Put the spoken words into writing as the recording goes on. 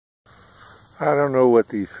I don't know what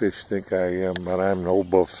these fish think I am, but I'm no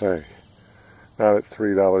buffet. Not at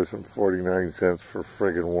 $3.49 for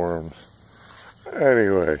friggin' worms.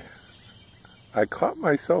 Anyway, I caught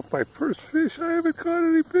myself my first fish. I haven't caught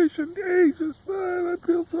any fish in ages, man. I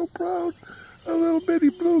feel so proud. A little bitty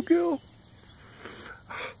bluegill.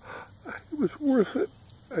 It was worth it.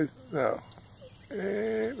 No,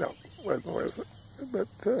 it wasn't worth it. But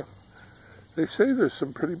they say there's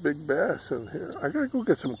some pretty big bass in here. I gotta go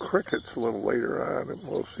get some crickets a little later on, and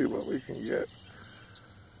we'll see what we can get.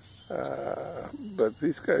 But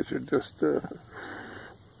these guys are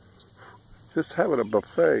just having a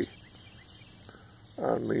buffet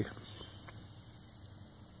on me.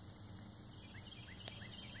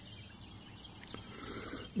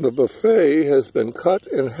 The buffet has been cut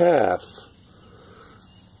in half,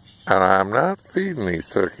 and I'm not feeding these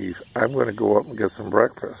turkeys. I'm going to go up and get some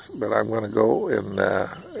breakfast, but I'm going to go in,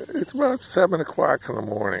 it's about 7 o'clock in the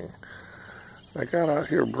morning. I got out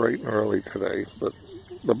here bright and early today, but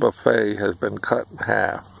the buffet has been cut in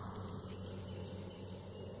half.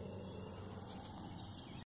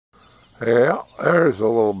 Yeah, there's a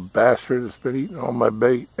little bastard that's been eating all my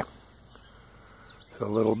bait. It's a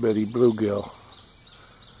little bitty bluegill.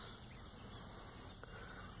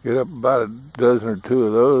 Get up about a dozen or two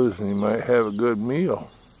of those and you might have a good meal.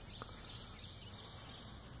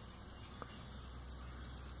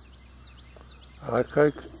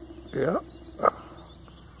 Yeah,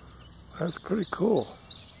 that's pretty cool.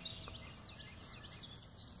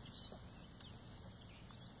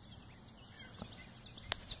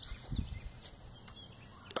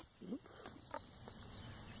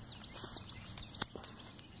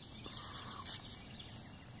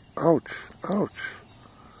 Ouch, ouch.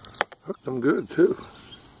 Hooked them good too.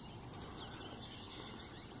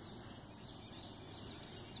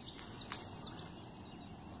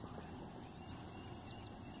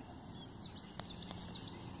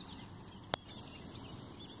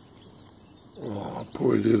 Oh,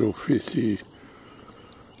 poor little fishy.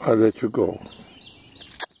 I'll let you go.